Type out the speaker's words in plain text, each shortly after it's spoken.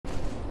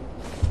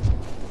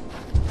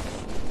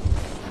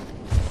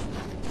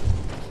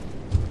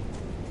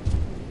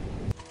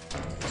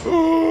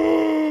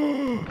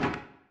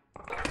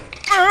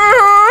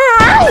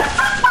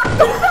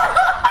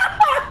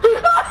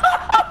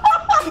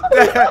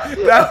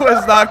That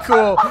was not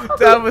cool.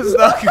 That was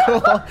not cool.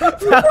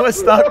 That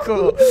was not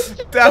cool.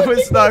 That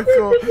was not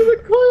cool.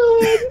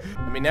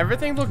 I mean,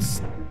 everything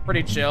looks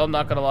pretty chill. I'm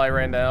not gonna lie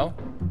right now.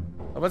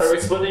 Are we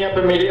splitting up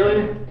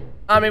immediately?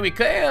 I mean, we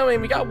could. I mean,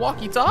 we got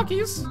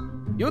walkie-talkies.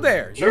 You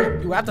there? Sure.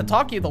 You have to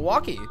talkie the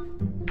walkie.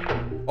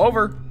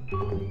 Over.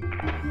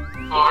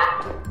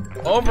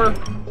 Over.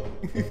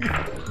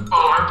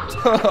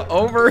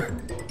 Over.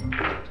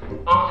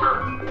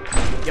 Over.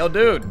 Yo,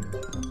 dude.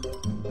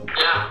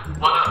 Yeah,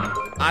 what up?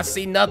 I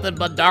see nothing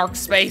but dark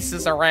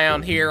spaces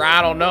around here.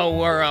 I don't know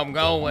where I'm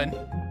going.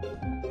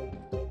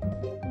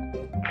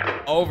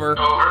 Over.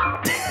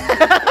 Over.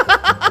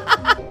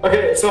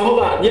 Okay, so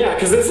hold on. Yeah,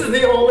 because this is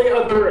the only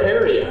other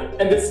area,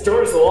 and this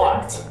door's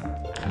locked.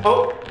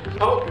 Oh.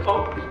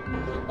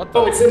 What the?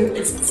 Oh, it's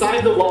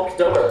inside the locked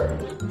door.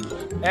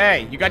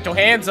 Hey, you got your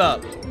hands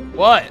up.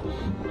 What?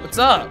 What's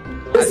up?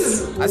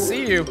 I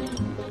see you.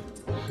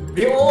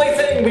 The only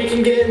thing we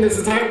can get in this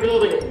entire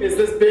building is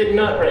this big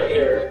nut right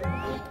here.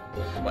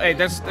 Hey,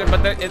 there's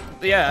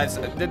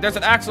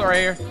an axle right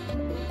here.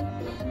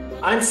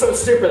 I'm so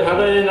stupid. How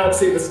did I not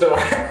see this door?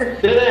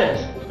 Dead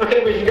end.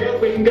 Okay, we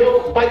can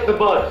go fight the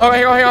bug. Oh,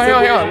 hang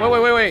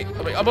on. Wait.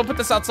 I'm gonna put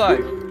this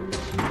outside.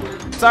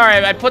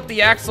 Sorry, I put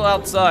the axle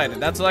outside.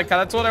 That's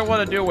what I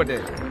want to do with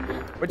it.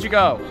 Where'd you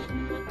go?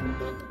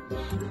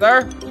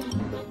 Sir?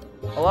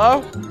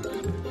 Hello?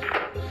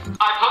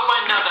 I put my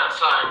nut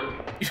outside.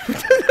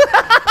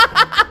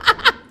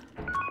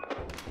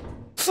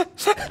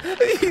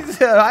 He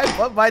said, I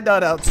put my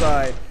nut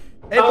outside.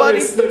 Hey,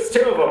 buddy. There's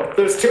two of them.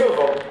 There's two of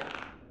them.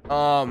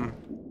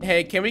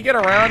 Hey, can we get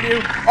around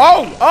you?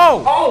 Oh,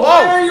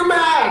 why are you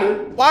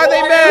mad? Why are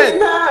they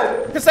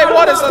mad? Because they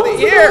want us on the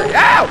ear.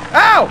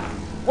 Ow!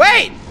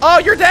 Wait! Oh,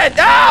 you're dead!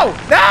 No!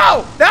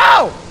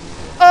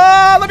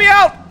 Let me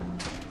out!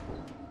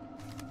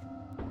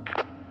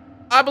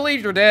 I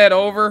believe you're dead,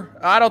 over.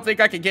 I don't think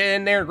I could get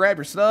in there and grab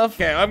your stuff.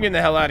 Okay, I'm getting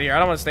the hell out of here. I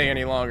don't want to stay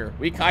any longer.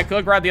 I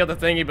could grab the other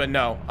thingy, but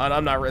no.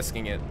 I'm not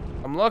risking it.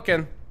 I'm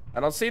looking. I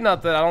don't see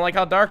nothing. I don't like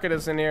how dark it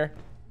is in here.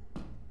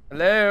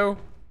 Hello?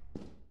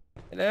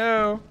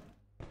 I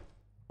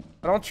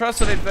don't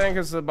trust anything,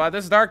 because by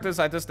this darkness,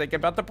 I just think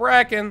about the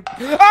Bracken.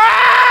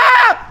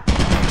 Ah!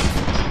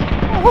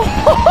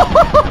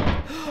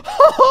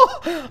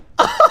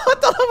 I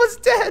thought I was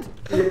dead.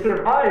 You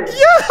survived.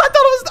 Yeah,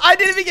 I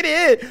didn't even get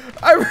hit.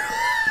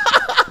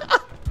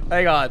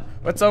 Hang on.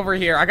 What's over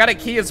here? I got a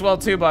key as well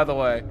too, by the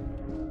way.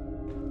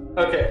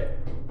 Okay.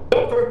 I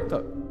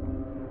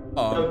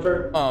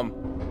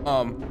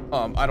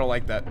don't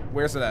like that.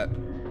 Where's it at?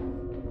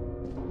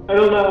 I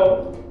don't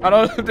know.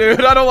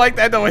 Dude, I don't like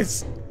that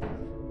noise.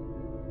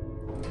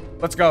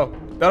 Let's go.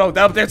 No,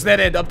 up there's that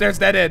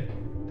end.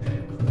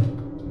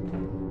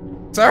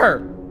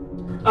 Sir.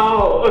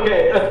 Oh,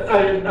 okay.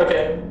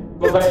 Okay.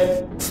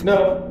 Bye-bye.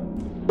 No.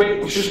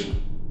 Wait, just...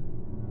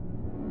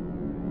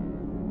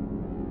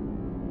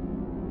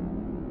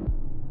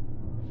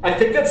 I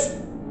think that's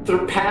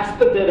through past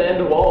the dead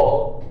end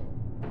wall.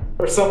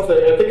 Or something.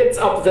 I think it's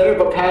up there,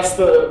 but past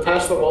the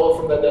wall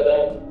from the dead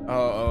end.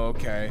 Oh,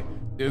 okay.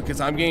 Dude,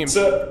 because I'm getting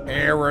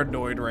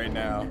paranoid right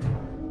now.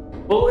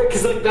 Well,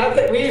 because like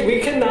that,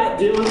 we cannot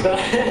deal with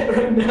that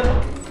right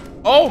now.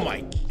 Oh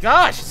my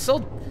gosh,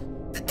 so...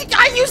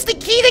 I used the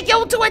key to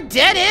go to a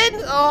dead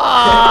end?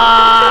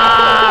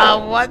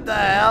 Oh, what the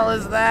hell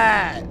is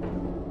that?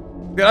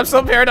 Dude, I'm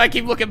so paranoid I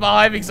keep looking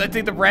behind me because I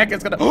think the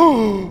Bracken's gonna...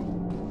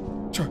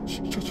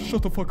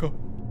 Shut the fuck up.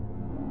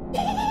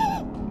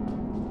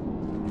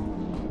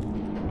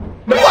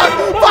 Fuck!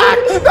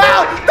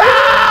 No!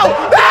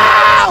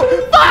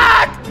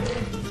 Fuck!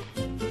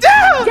 Dude! Go!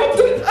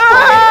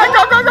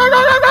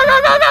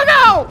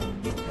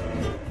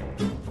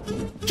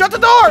 Shut the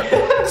door!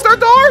 Is there a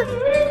door?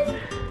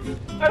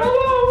 I don't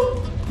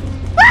know.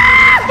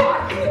 Ah!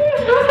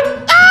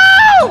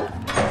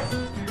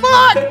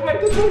 Fuck!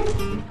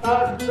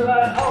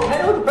 Oh,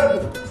 hey, look,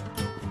 present.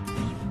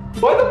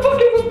 Why the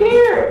fuck is it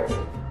there?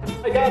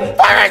 I got it.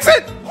 Fire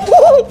exit!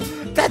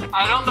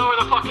 I don't know where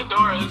the fucking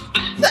door is.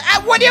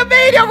 What do you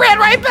mean? You ran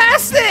right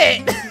past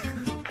it!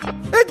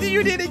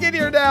 You need to get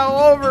here now.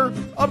 Over.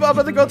 I'm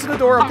about to go to the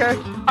door, okay?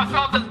 I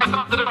found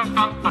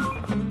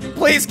it.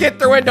 Please get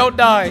through and don't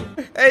die.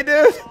 Hey,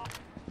 dude.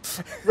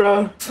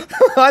 Bro.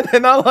 I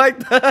did not like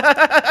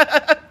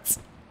that.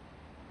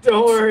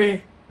 Don't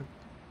worry.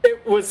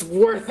 It was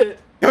worth it.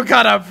 You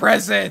got a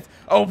present.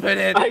 Open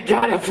it. I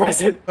got a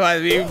present.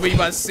 We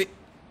must see.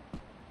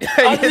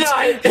 Nut.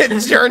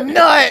 It's your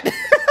nut.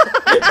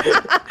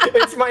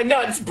 It's my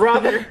nuts,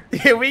 brother.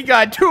 Yeah, we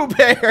got 2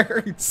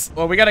 pairs.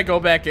 Well, we gotta go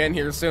back in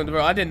here soon,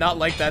 bro. I did not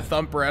like that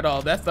thumper at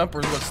all. That thumper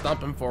was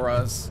thumping for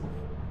us.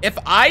 If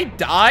I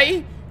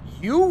die,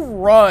 you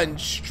run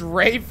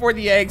straight for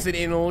the exit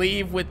and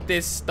leave with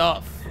this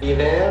stuff. Be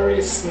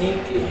very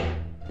sneaky.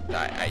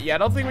 Yeah, I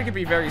don't think we can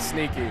be very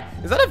sneaky.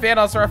 Is that a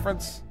Vanoss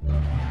reference?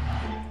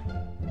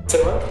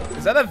 Say what?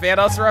 Is that a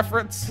Vanoss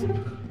reference?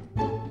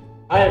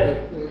 I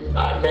have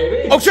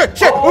Maybe? Oh, shit!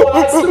 Oh,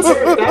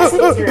 that's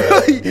still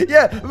here.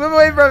 Yeah, move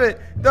away from it.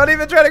 Don't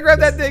even try to grab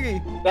that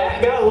thingy.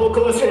 That got a little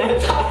closer than I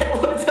thought it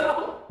would,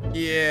 though.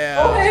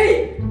 Yeah. Oh,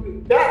 hey!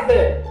 That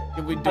thing. I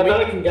bet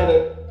I can get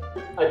it.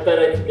 I bet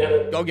I can get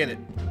it. Go get it.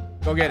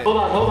 Go get it. Hold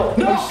on.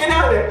 No, get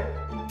out of there!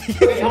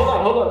 Wait, hold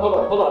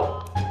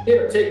on.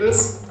 Here, take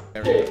this.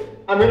 Okay.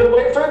 I'm gonna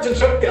wait for it to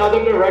jump the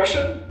other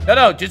direction.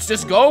 No,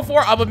 just go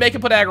for it. I'm gonna make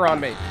it put aggro on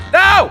me.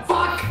 No!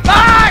 Fuck!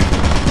 Fuck!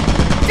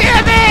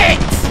 Damn it!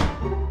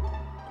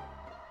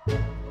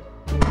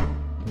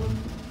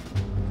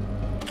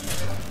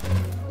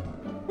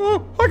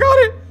 Oh, I got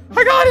it!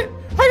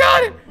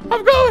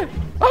 I'm going!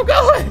 Oh,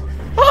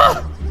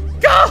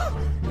 go!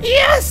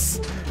 Yes!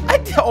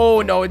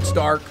 Oh no, it's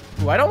dark.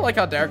 Ooh, I don't like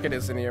how dark it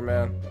is in here,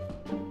 man.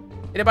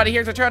 Anybody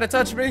here to try to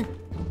touch me?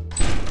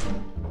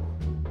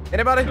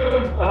 Anybody?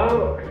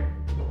 Oh.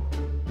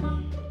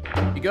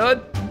 You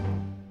good?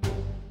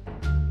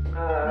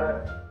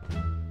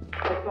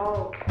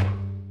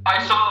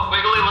 I saw a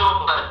wiggly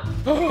little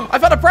butt. I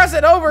found a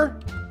present, over!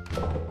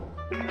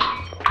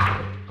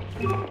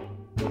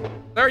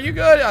 Sir, are you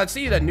good? I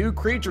see the new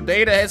creature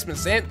data has been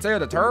sent to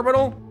the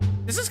terminal.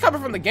 This is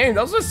coming from the game.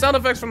 Those are sound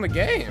effects from the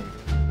game.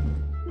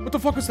 What the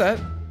fuck was that?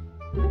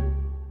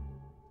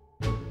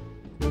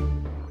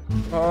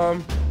 I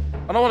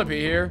don't want to be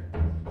here.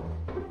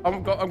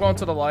 I'm going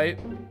to the light.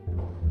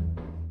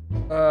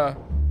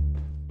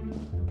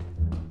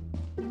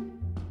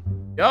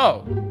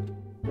 Yo.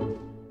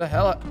 The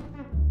hell?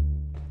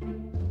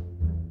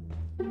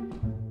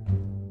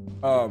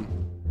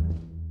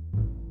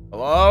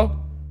 Hello?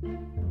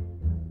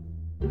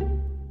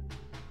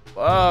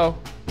 Hello?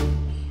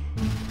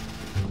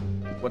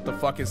 What the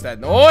fuck is that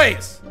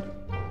noise?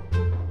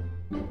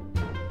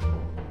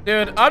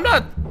 Dude, I'm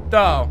not...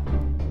 No.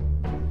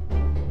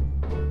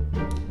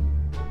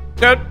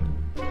 Dude,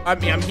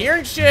 I'm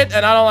hearing shit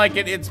and I don't like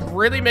it. It's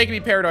really making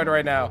me paranoid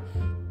right now.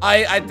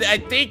 I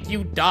think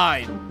you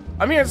died.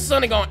 I'm hearing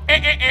Sonny going,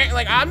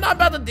 like, I'm not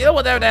about to deal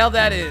with whatever the hell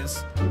that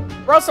is.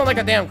 Bro, sound like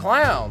a damn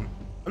clown.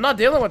 I'm not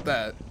dealing with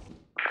that.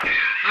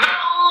 No,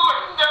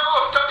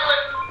 don't do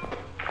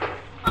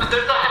it.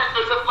 There's a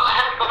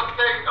head bug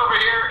thing over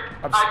here.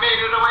 I made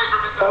it away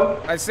from it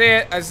though.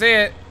 I see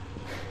it.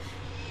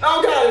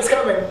 Oh god, it's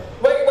coming.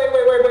 Wait.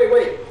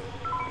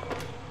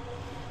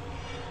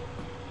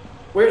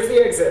 Where's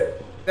the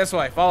exit? This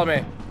way, follow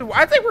me.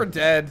 I think we're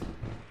dead.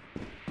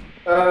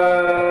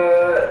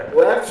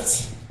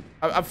 Left.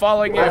 I'm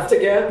following you. Left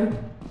again.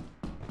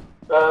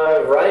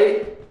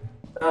 Right.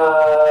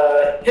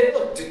 Hey,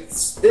 look, dude,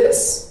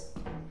 this.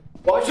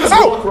 Watch us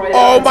walk right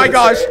oh out my to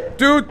gosh, the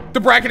dude, the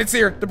Bracken is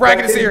here.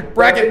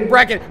 Bracken.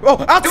 Bracken.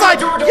 Oh, outside.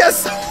 Door.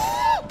 Yes.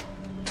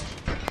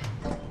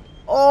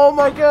 Oh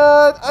my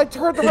god, I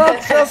turned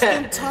around just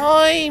in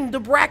time. The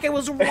Bracken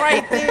was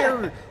right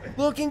there,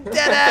 looking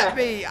dead at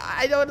me.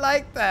 I don't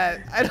like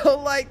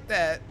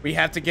that. We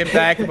have to get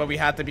back, but we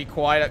have to be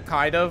quiet,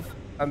 kind of,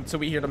 until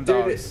we hear them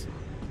dogs.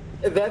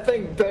 That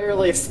thing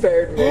barely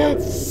spared me.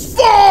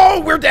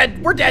 Oh, we're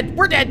dead.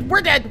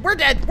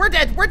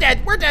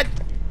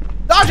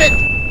 Dodge it!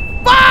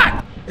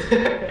 Fuck!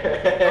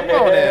 I'm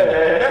going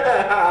in.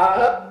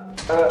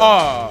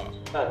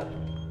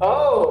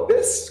 Oh,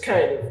 this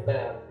kind of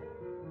map.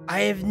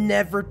 I have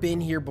never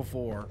been here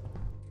before.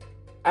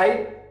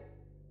 Oh,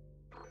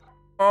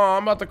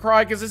 I'm about to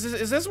cry, because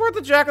is this where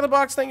the Jack in the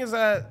Box thing is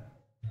at?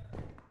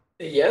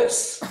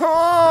 Yes.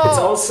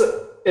 Oh.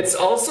 It's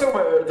also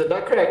where the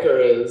Nutcracker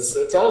is.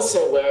 It's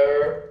also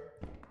where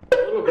the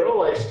little girl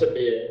likes to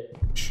be.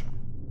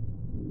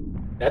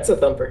 That's a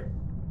thumper.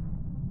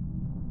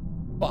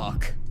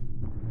 Fuck.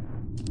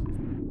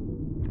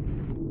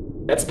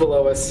 That's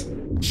below us.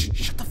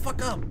 Shut the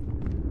fuck up.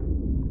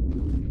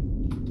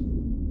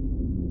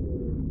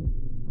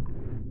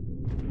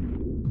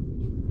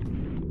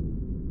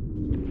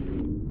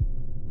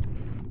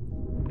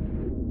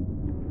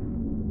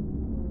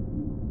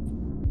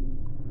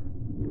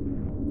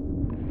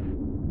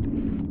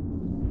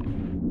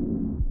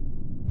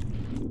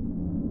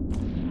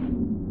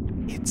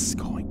 It's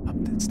going up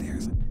the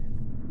stairs.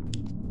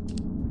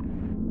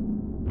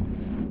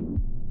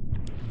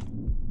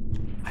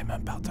 I'm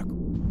about to...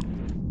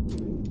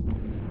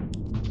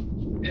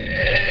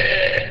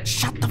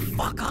 Shut the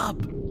fuck up!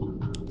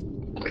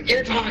 What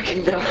you're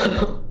talking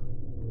about?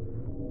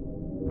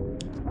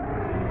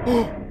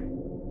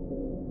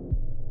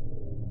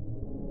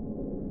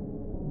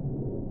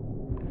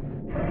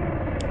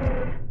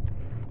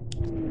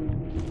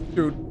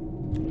 Dude.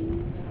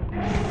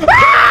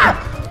 Ah!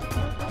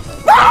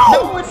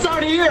 No, it's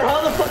down here!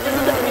 How the fuck is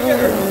it down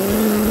here?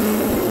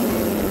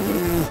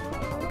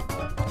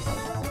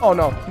 Oh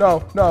no.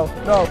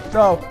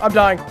 I'm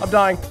dying.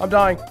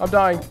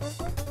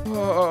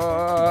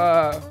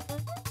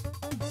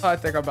 I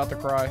think I'm about to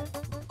cry.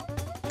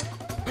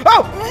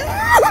 Oh!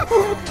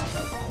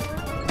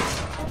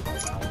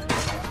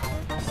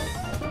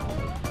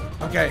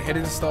 Okay, it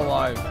is still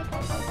alive.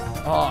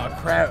 Oh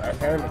crap, I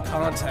found the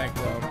contact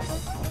though.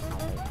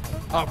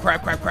 Oh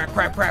crap.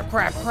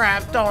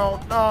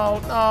 Don't,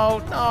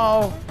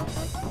 no.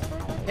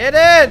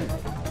 Hidden!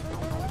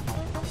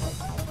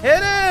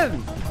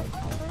 Hidden!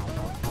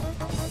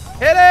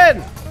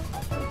 Hidden!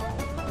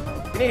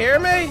 Can you hear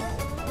me?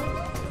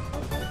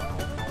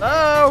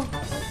 Hello?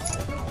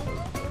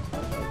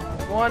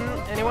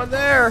 Anyone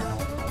there?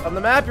 On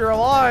the map, you're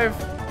alive.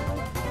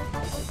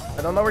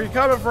 I don't know where you're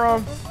coming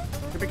from.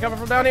 Could be coming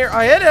from down here.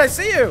 I hit it, I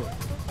see you.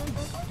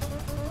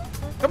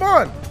 Come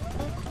on.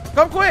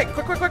 Come quick.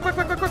 Quick.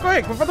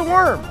 Before the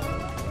worm.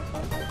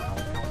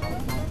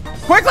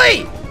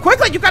 Quickly!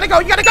 Quickly, you gotta go,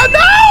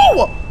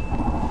 no!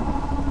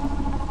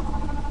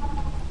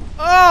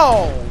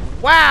 Oh,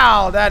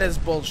 wow, that is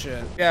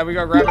bullshit. Yeah, we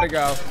gotta grab it and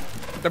go.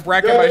 The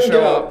Bracken might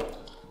show up.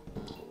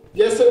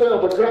 Yes, it will,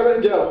 but grab it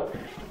and go.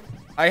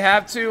 I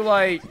have to,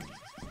 like...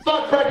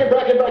 Fuck, Bracken.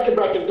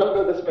 Don't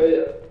go this way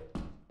yet.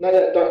 Not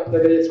yet, don't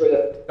go this way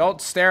yet. Don't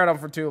stare at him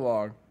for too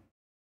long.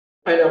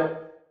 I know.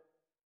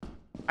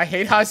 I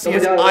hate how I see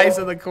his eyes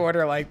in the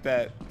corner like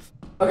that.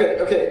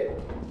 Okay.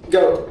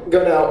 Go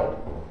now.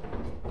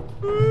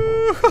 Go.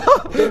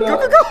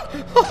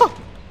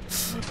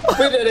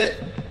 We did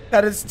it.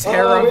 That is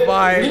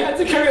terrifying. We had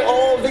to carry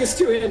all of these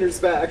two-handers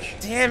back.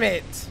 Damn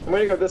it. I'm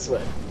gonna go this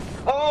way.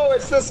 Oh,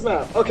 it's this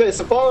map. Okay,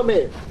 so follow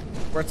me.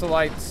 Where's the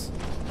lights?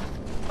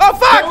 Oh,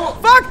 fuck!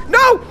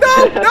 No. Fuck!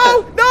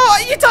 No!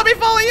 You told me to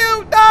follow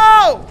you!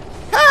 No!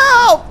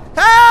 Help!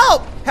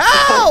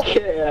 Oh,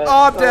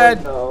 I'm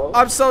dead. No.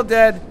 I'm so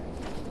dead.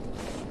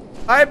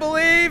 I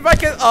believe I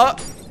can...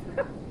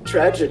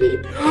 Tragedy.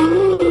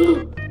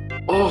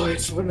 Oh,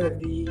 it's one of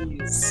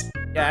these.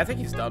 Yeah, I think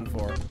he's done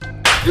for.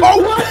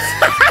 Oh! What?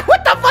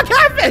 What the fuck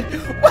happened?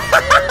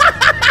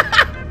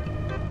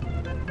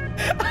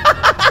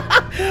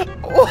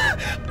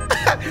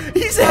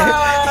 He's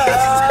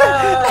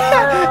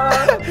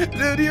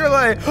dude, you're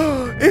like,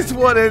 oh, it's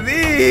one of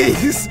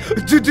these.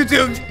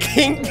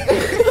 King.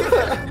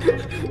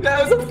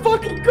 That was a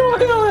fucking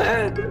coil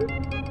head.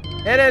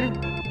 Hidden.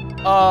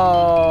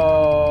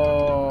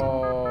 Oh.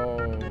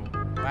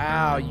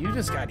 Wow, you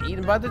just got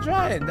eaten by the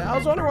giant. I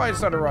was wondering why you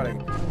started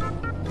running.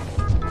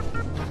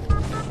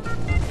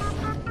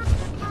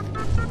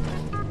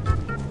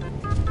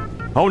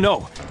 Oh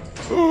no.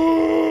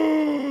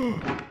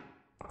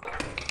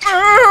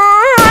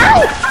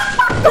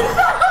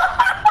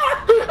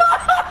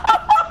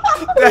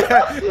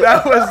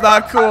 That was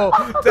not cool.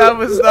 That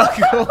was not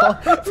cool.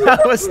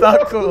 That was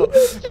not cool.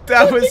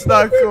 That was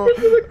not cool.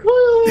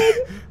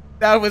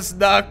 That was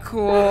not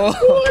cool.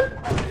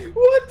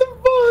 What the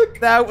fuck?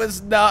 That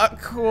was not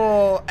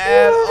cool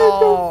at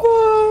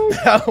all.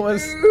 That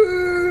was...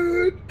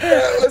 Dude,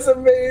 that was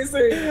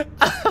amazing.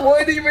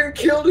 What even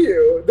killed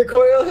you? The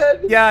coil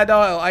head? Yeah,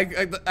 no, I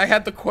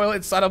had the coil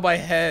inside of my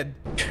head.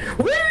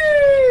 Whee!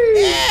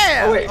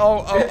 Yeah! Oh, wait.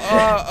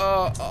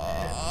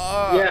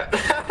 Yeah.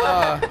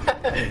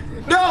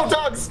 No,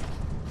 dogs!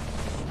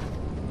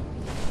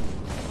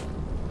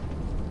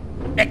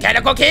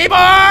 Mechanical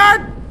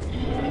keyboard!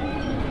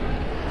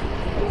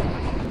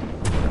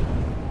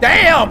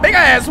 Damn, big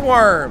ass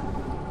worm!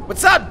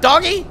 What's up,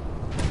 doggy?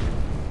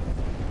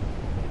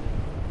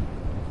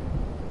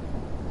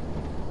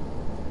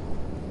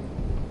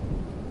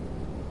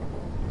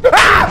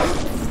 Ah!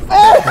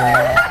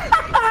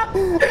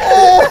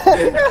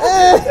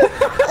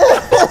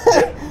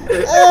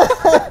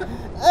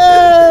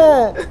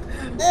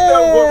 The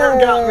worm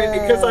got me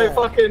because I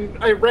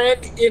ran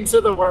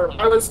into the worm.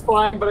 I was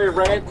fine, but I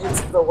ran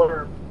into the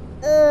worm.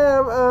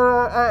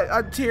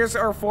 Tears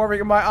are forming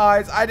in my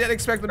eyes. I didn't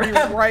expect them to be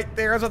right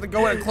there. I was about to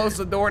go in and close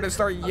the door and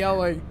start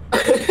yelling.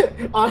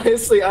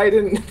 Honestly, I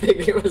didn't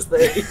think it was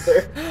there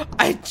either.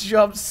 I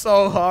jumped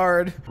so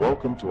hard.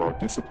 Welcome to our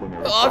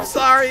disciplinary Oh, I'm process.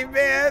 sorry,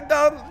 man.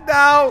 No.